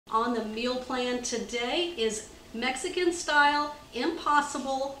On the meal plan today is Mexican style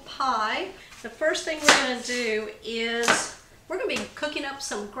impossible pie. The first thing we're going to do is we're going to be cooking up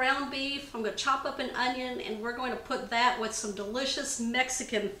some ground beef. I'm going to chop up an onion and we're going to put that with some delicious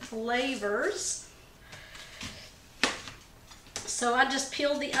Mexican flavors. So I just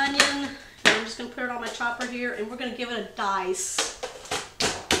peeled the onion and I'm just going to put it on my chopper here and we're going to give it a dice.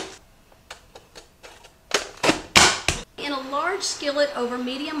 In a large skillet over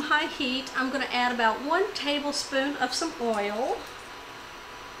medium-high heat, I'm going to add about 1 tablespoon of some oil.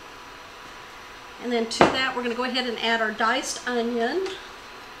 And then to that, we're going to go ahead and add our diced onion.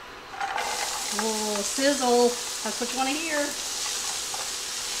 Oh, sizzle. That's what you want to hear.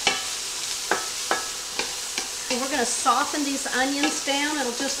 And we're going to soften these onions down.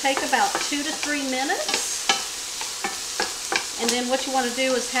 It'll just take about 2 to 3 minutes. And then what you want to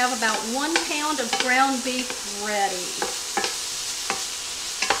do is have about 1 pound of ground beef ready.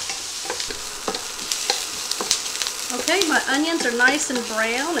 Okay, my onions are nice and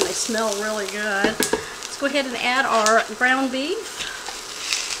brown and they smell really good. Let's go ahead and add our ground beef.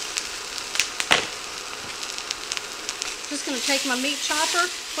 Just going to take my meat chopper.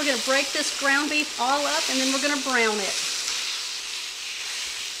 We're going to break this ground beef all up and then we're going to brown it.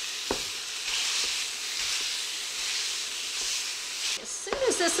 As soon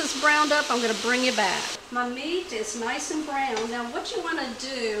as this is browned up, I'm going to bring it back. My meat is nice and brown. Now what you want to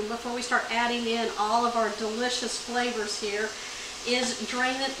do before we start adding in all of our delicious flavors here is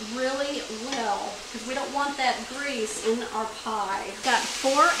drain it really well because we don't want that grease in our pie. Got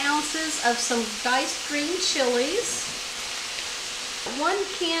 4 ounces of some diced green chilies, 1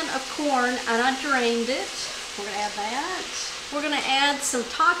 can of corn, and I drained it. We're going to add that. We're going to add some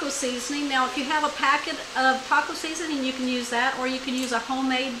taco seasoning. Now if you have a packet of taco seasoning, you can use that, or you can use a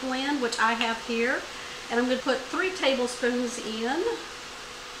homemade blend, which I have here. And I'm going to put 3 tablespoons in.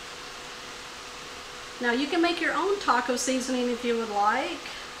 Now you can make your own taco seasoning if you would like.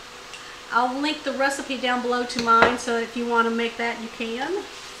 I'll link the recipe down below to mine, so if you want to make that, you can.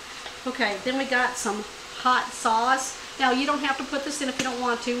 Okay, then we got some hot sauce. Now you don't have to put this in if you don't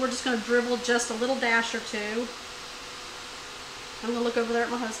want to. We're just going to dribble just a little dash or 2. I'm going to look over there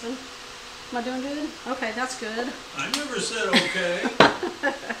at my husband. Am I doing good? Okay, that's good. I never said okay.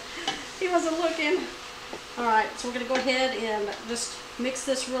 He wasn't looking. Alright, so we're going to go ahead and just mix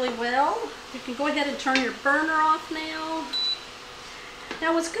this really well. You can go ahead and turn your burner off now.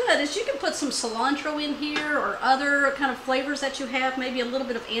 Now what's good is you can put some cilantro in here or other kind of flavors that you have, maybe a little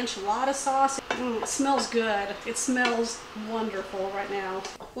bit of enchilada sauce. It smells good. It smells wonderful right now.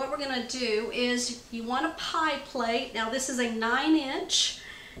 What we're going to do is you want a pie plate. Now this is a 9-inch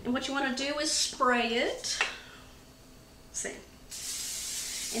and what you want to do is spray it. Let's see.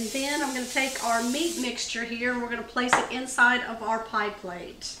 And then I'm going to take our meat mixture here and we're going to place it inside of our pie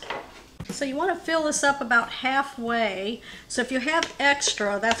plate. So you want to fill this up about halfway. So if you have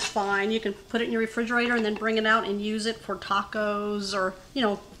extra, that's fine. You can put it in your refrigerator and then bring it out and use it for tacos or, you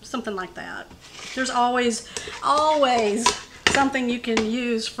know, something like that. There's always something you can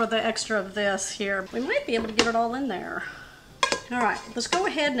use for the extra of this here. We might be able to get it all in there. All right, let's go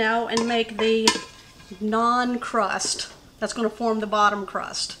ahead now and make the non-crust. That's going to form the bottom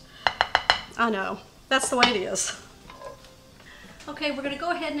crust. I know, that's the way it is. Okay, we're going to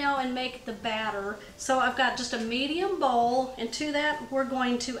go ahead now and make the batter. So I've got just a medium bowl, and to that we're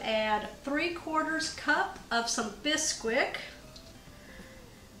going to add 3/4 cup of some Bisquick.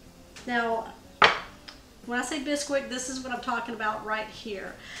 Now, when I say Bisquick, this is what I'm talking about right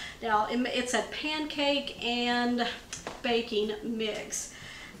here. Now, it's a pancake and baking mix.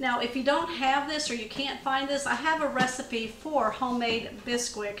 Now, if you don't have this or you can't find this, I have a recipe for homemade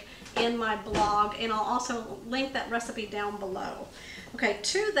Bisquick in my blog, and I'll also link that recipe down below. Okay,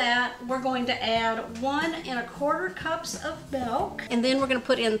 to that, we're going to add 1 1/4 cups of milk, and then we're going to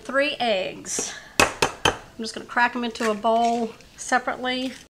put in 3 eggs. I'm just going to crack them into a bowl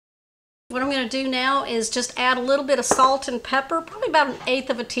separately. What I'm going to do now is just add a little bit of salt and pepper, probably about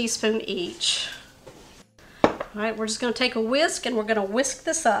 1/8 of a teaspoon each. Alright, we're just going to take a whisk and we're going to whisk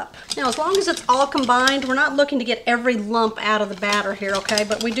this up. Now, as long as it's all combined, we're not looking to get every lump out of the batter here, okay?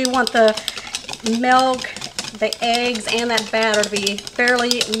 But we do want the milk, the eggs, and that batter to be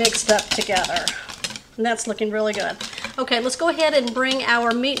fairly mixed up together. And that's looking really good. Okay, let's go ahead and bring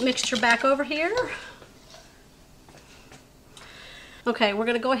our meat mixture back over here. Okay, we're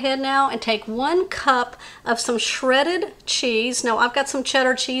going to go ahead now and take 1 cup of some shredded cheese. Now, I've got some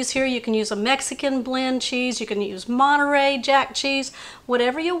cheddar cheese here. You can use a Mexican blend cheese. You can use Monterey Jack cheese,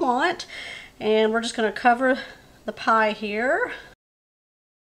 whatever you want. And we're just going to cover the pie here.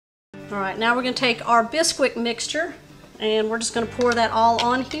 All right, now we're going to take our Bisquick mixture And we're just gonna pour that all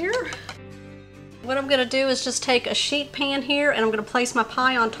on here. What I'm gonna do is just take a sheet pan here and I'm gonna place my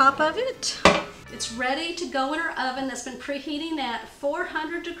pie on top of it. It's ready to go in our oven that's been preheating at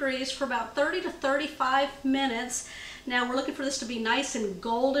 400 degrees for about 30 to 35 minutes. Now we're looking for this to be nice and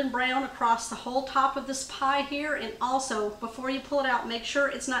golden brown across the whole top of this pie here, and also before you pull it out, make sure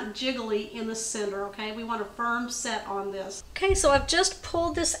it's not jiggly in the center, okay? We want a firm set on this. Okay, so I've just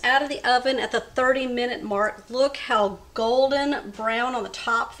pulled this out of the oven at the 30-minute mark. Look how golden brown on the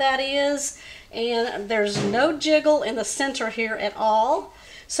top that is, and there's no jiggle in the center here at all.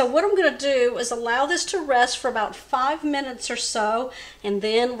 So what I'm going to do is allow this to rest for about 5 minutes or so, and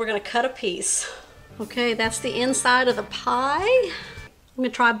then we're going to cut a piece. Okay, that's the inside of the pie. I'm going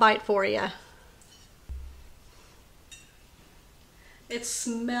to try a bite for you. It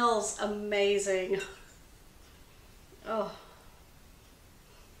smells amazing. Oh.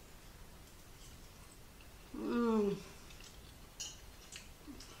 Mmm.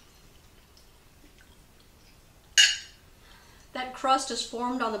 That crust is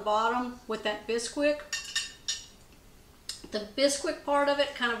formed on the bottom with that Bisquick. The Bisquick part of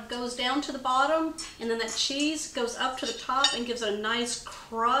it kind of goes down to the bottom, and then that cheese goes up to the top and gives it a nice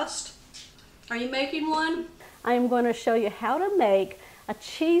crust. Are you making one? I am going to show you how to make a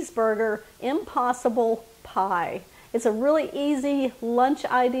Cheeseburger Impossible Pie. It's a really easy lunch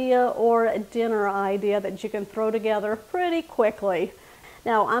idea or a dinner idea that you can throw together pretty quickly.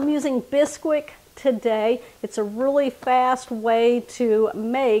 Now I'm using Bisquick today. It's a really fast way to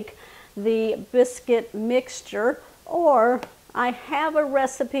make the biscuit mixture. Or I have a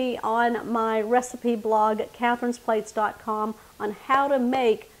recipe on my recipe blog at catherinesplates.com on how to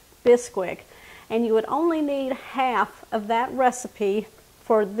make Bisquick. And you would only need half of that recipe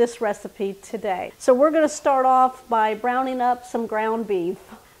for this recipe today. So we're going to start off by browning up some ground beef.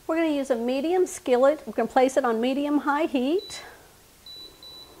 We're going to use a medium skillet. We're going to place it on medium-high heat.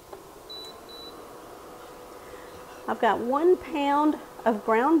 I've got 1 pound of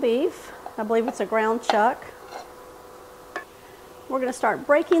ground beef. I believe it's a ground chuck. We're going to start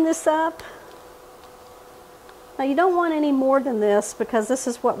breaking this up. Now you don't want any more than this because this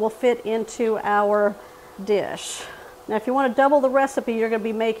is what will fit into our dish. Now if you want to double the recipe, you're going to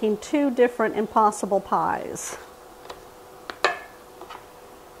be making 2 different Impossible Pies.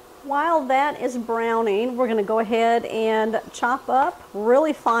 While that is browning, we're going to go ahead and chop up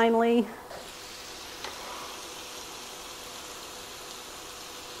really finely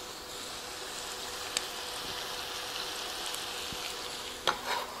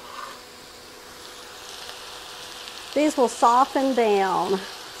These will soften down,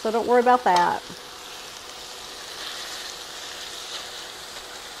 so don't worry about that.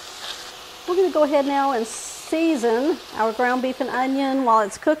 We're going to go ahead now and season our ground beef and onion while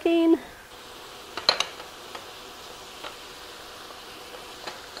it's cooking.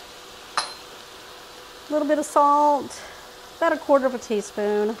 A little bit of salt, about 1/4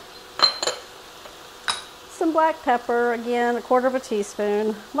 teaspoon. Some black pepper, again 1/4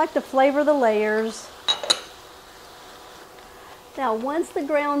 teaspoon. I like to flavor the layers. Now once the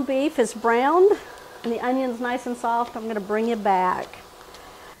ground beef is browned and the onion's nice and soft, I'm going to bring it back.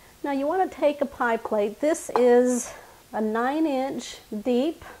 Now you want to take a pie plate. This is a 9-inch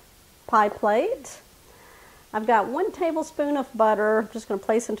deep pie plate. I've got 1 tablespoon of butter. I'm just going to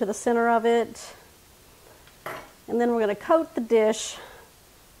place into the center of it. And then we're going to coat the dish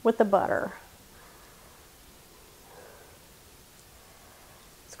with the butter.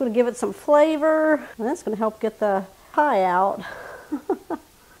 It's going to give it some flavor, and that's going to help get the pie out.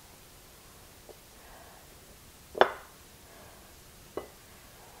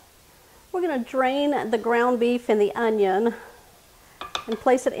 We're going to drain the ground beef and the onion and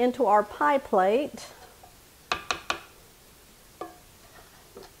place it into our pie plate.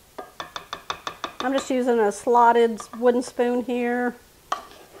 I'm just using a slotted wooden spoon here.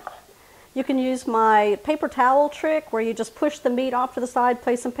 You can use my paper towel trick where you just push the meat off to the side,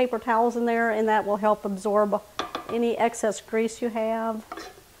 place some paper towels in there, and that will help absorb any excess grease you have.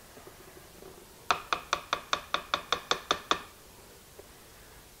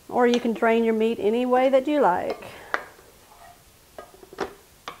 Or you can drain your meat any way that you like.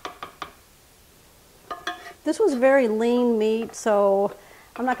 This was very lean meat, so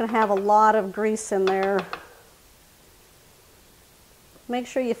I'm not going to have a lot of grease in there. Make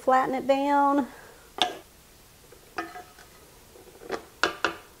sure you flatten it down.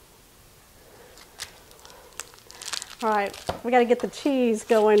 All right, we got to get the cheese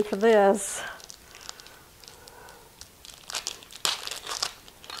going for this.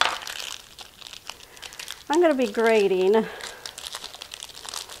 I'm going to be grating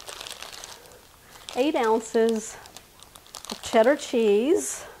 8 ounces cheddar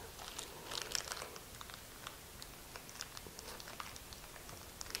cheese.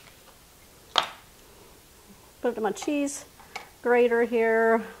 Put it in my cheese grater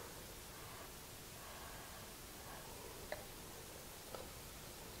here.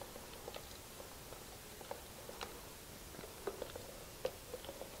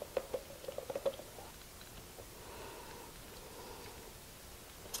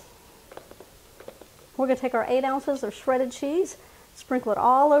 We're going to take our 8 ounces of shredded cheese, sprinkle it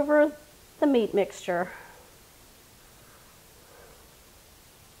all over the meat mixture.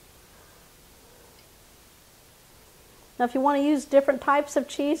 Now, if you want to use different types of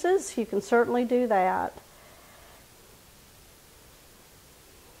cheeses, you can certainly do that.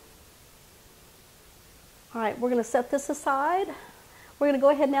 All right, we're going to set this aside. We're going to go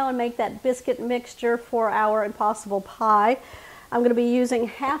ahead now and make that biscuit mixture for our Impossible Pie. I'm going to be using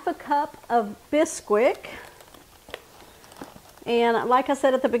half a cup of Bisquick. And like I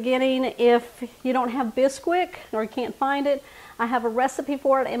said at the beginning, if you don't have Bisquick or you can't find it, I have a recipe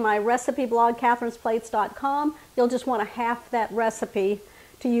for it in my recipe blog, catherinesplates.com. You'll just want to half that recipe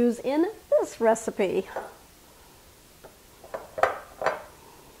to use in this recipe. All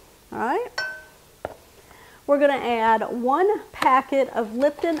right. We're going to add 1 packet of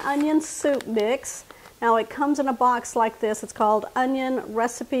Lipton onion soup mix. Now it comes in a box like this. It's called Onion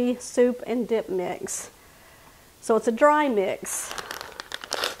Recipe Soup and Dip Mix. So it's a dry mix.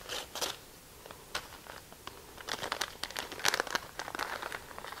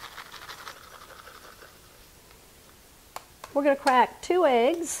 We're going to crack 2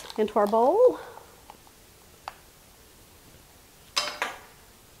 eggs into our bowl.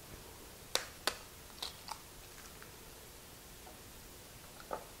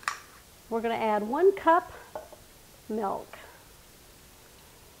 We're going to add 1 cup milk.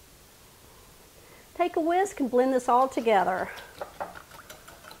 Take a whisk and blend this all together.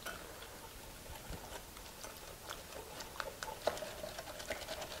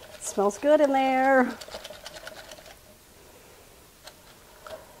 It smells good in there.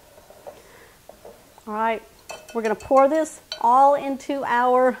 All right, we're going to pour this all into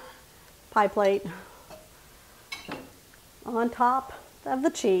our pie plate on top of the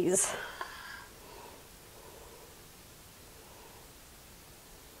cheese.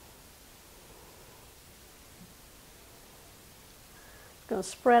 Going to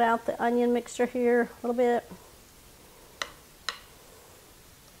spread out the onion mixture here a little bit.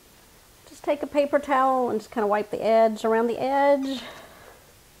 Just take a paper towel and just kind of wipe the edge around the edge.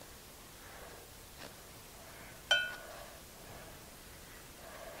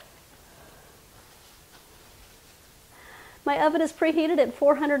 My oven is preheated at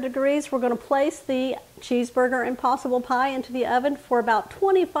 400 degrees. We're going to place the Cheeseburger Impossible Pie into the oven for about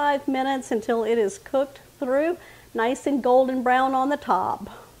 25 minutes until it is cooked through. Nice and golden brown on the top.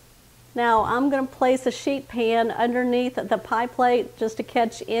 Now I'm going to place a sheet pan underneath the pie plate just to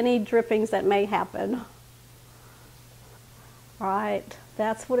catch any drippings that may happen. All right,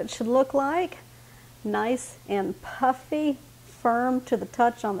 that's what it should look like. Nice and puffy, firm to the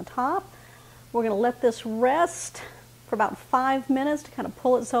touch on the top. We're going to let this rest for about 5 minutes to kind of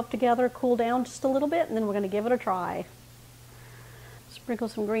pull itself together, cool down just a little bit, and then we're going to give it a try. Sprinkle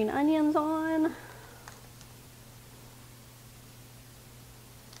some green onions on.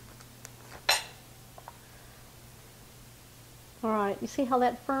 All right, you see how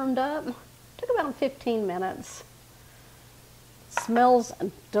that firmed up? Took about 15 minutes. Smells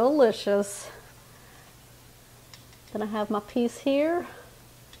delicious. Then I have my piece here,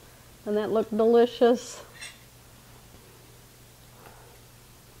 and that looked delicious.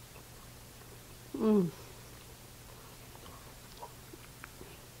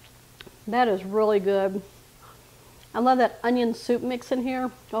 That is really good. I love that onion soup mix in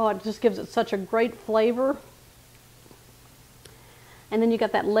here. Oh, it just gives it such a great flavor. And then you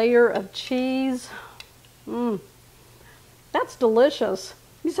got that layer of cheese. That's delicious.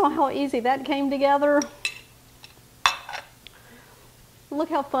 You saw how easy that came together? Look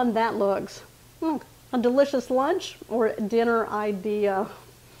how fun that looks. A delicious lunch or dinner idea.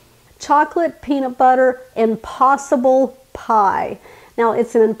 Chocolate peanut butter Impossible Pie. Now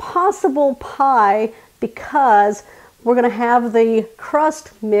it's an Impossible Pie because we're going to have the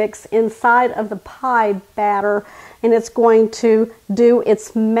crust mix inside of the pie batter, and it's going to do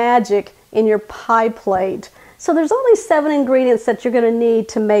its magic in your pie plate. So there's only 7 ingredients that you're going to need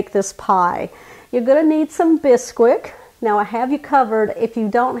to make this pie. You're going to need some Bisquick. Now I have you covered. If you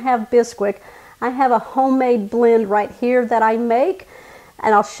don't have Bisquick, I have a homemade blend right here that I make,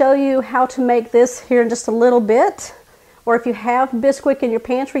 and I'll show you how to make this here in just a little bit. Or if you have Bisquick in your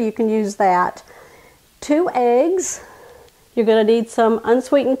pantry, you can use that. 2 eggs. You're going to need some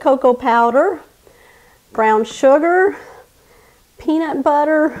unsweetened cocoa powder, brown sugar, peanut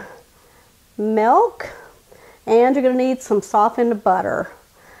butter, milk, and you're going to need some softened butter.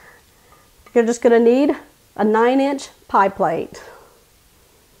 You're just going to need a 9-inch pie plate.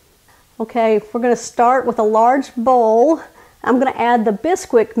 Okay, we're going to start with a large bowl. I'm going to add the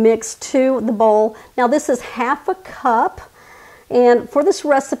Bisquick mix to the bowl. Now this is half a cup, and for this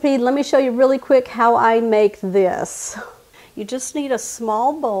recipe, let me show you really quick how I make this. You just need a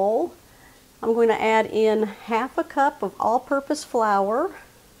small bowl. I'm going to add in half a cup of all-purpose flour,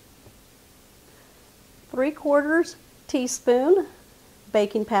 3/4 teaspoon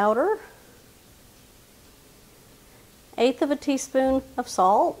baking powder, 1/8 teaspoon of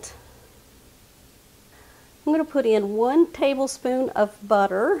salt. I'm going to put in 1 tablespoon of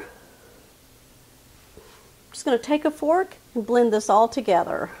butter. I'm just going to take a fork and blend this all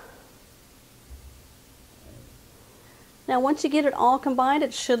together. Now once you get it all combined,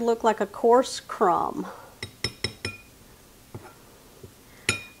 it should look like a coarse crumb.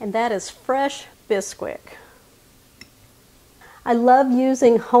 And that is fresh Bisquick. I love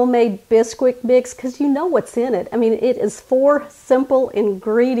using homemade Bisquick mix because you know what's in it. I mean, it is 4 simple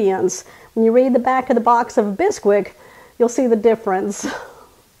ingredients. When you read the back of the box of Bisquick, you'll see the difference.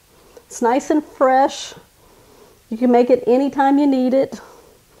 It's nice and fresh. You can make it anytime you need it.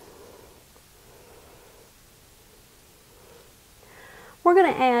 We're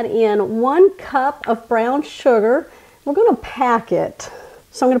going to add in 1 cup of brown sugar. We're going to pack it.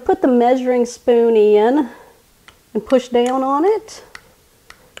 So I'm going to put the measuring spoon in and push down on it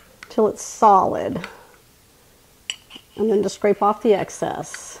till it's solid. And then just scrape off the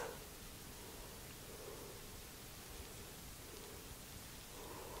excess.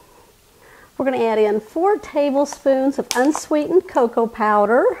 We're going to add in 4 tablespoons of unsweetened cocoa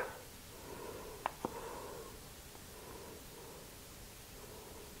powder.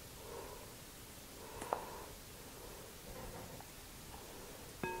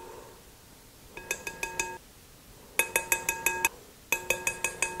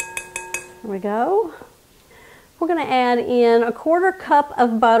 There we go. We're going to add in 1/4 cup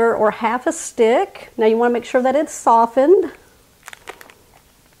of butter or half a stick. Now you want to make sure that it's softened.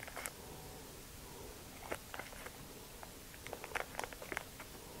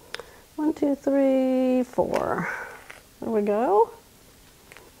 One, two, three, 4. There we go.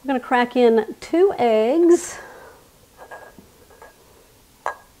 We're going to crack in 2 eggs.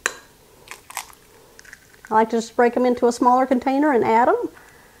 I like to just break them into a smaller container and add them.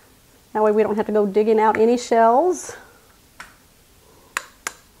 That way we don't have to go digging out any shells.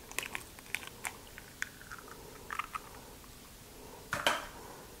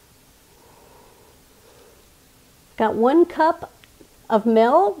 Got 1 cup of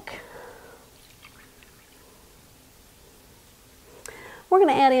milk. We're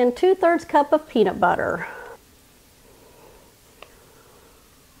going to add in 2/3 cup of peanut butter.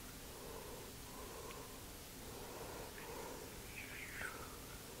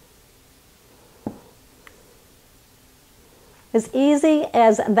 As easy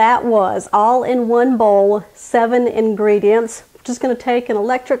as that was, all in one bowl, 7 ingredients. Just going to take an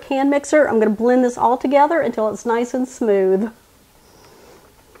electric hand mixer. I'm going to blend this all together until it's nice and smooth.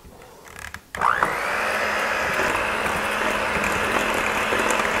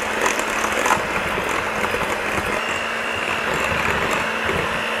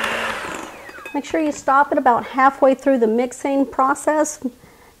 Make sure you stop it about halfway through the mixing process.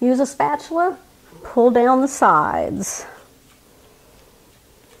 Use a spatula, pull down the sides.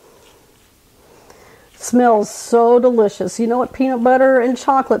 Smells so delicious. You know what peanut butter and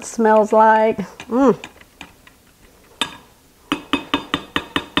chocolate smells like? Make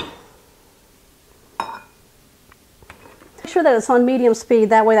sure that it's on medium speed,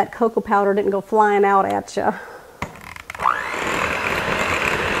 that way that cocoa powder didn't go flying out at you.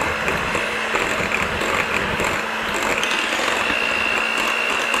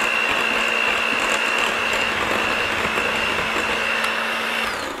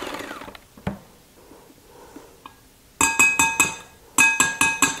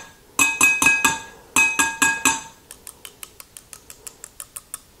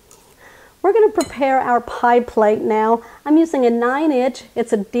 We're going to prepare our pie plate now. I'm using a 9-inch.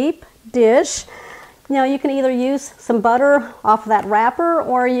 It's a deep dish. Now you can either use some butter off of that wrapper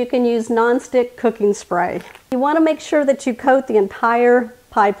or you can use non-stick cooking spray. You want to make sure that you coat the entire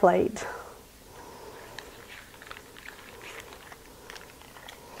pie plate.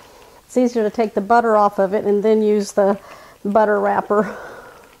 It's easier to take the butter off of it and then use the butter wrapper.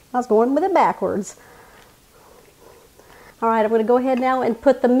 I was going with it backwards. All right, I'm going to go ahead now and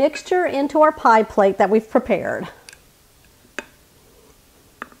put the mixture into our pie plate that we've prepared.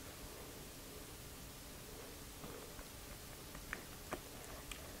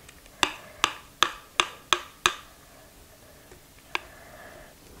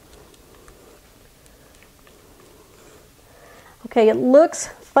 Okay, it looks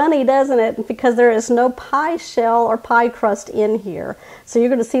funny, doesn't it? Because there is no pie shell or pie crust in here. So you're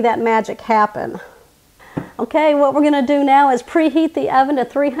going to see that magic happen. Okay, what we're going to do now is preheat the oven to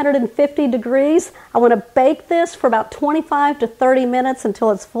 350 degrees. I want to bake this for about 25 to 30 minutes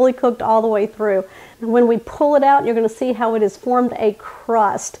until it's fully cooked all the way through. And when we pull it out, you're going to see how it has formed a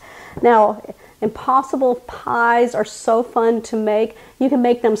crust. Now, Impossible pies are so fun to make. You can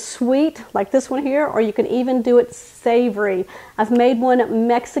make them sweet, like this one here, or you can even do it savory. I've made one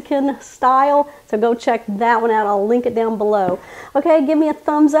Mexican style, so go check that one out. I'll link it down below. Okay, give me a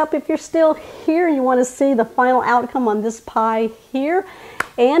thumbs up if you're still here and you want to see the final outcome on this pie here.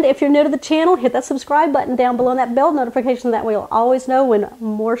 And if you're new to the channel, hit that subscribe button down below and that bell notification. That way you'll always know when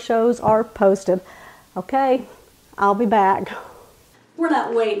more shows are posted. Okay, I'll be back. We're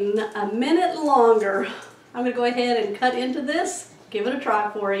not waiting a minute longer. I'm going to go ahead and cut into this, give it a try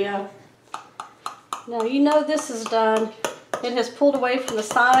for you. Now you know this is done. It has pulled away from the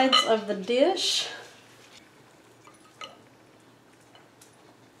sides of the dish.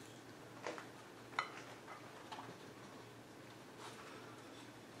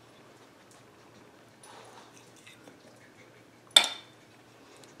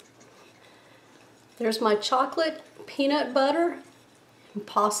 There's my chocolate peanut butter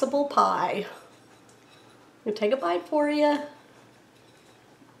Impossible Pie. I'm going to take a bite for you.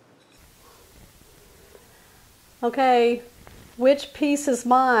 Okay, which piece is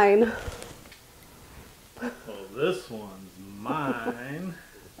mine? Well, this one's mine.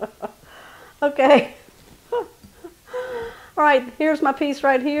 Okay. All right, here's my piece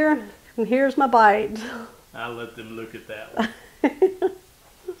right here, and here's my bite. I'll let them look at that one.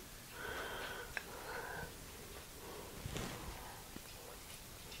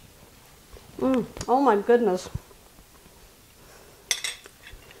 Oh my goodness.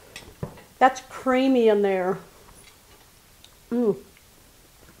 That's creamy in there. I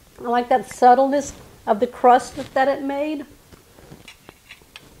like that subtleness of the crust that it made.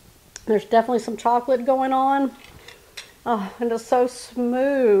 There's definitely some chocolate going on. Oh, and it's so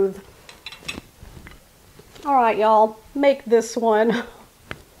smooth. All right, y'all, make this one.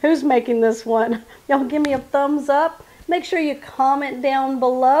 Who's making this one? Y'all give me a thumbs up. Make sure you comment down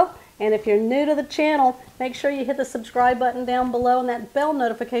below. And if you're new to the channel, make sure you hit the subscribe button down below and that bell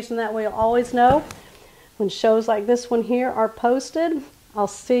notification. That way you'll always know when shows like this one here are posted. I'll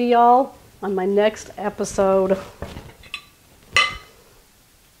see y'all on my next episode.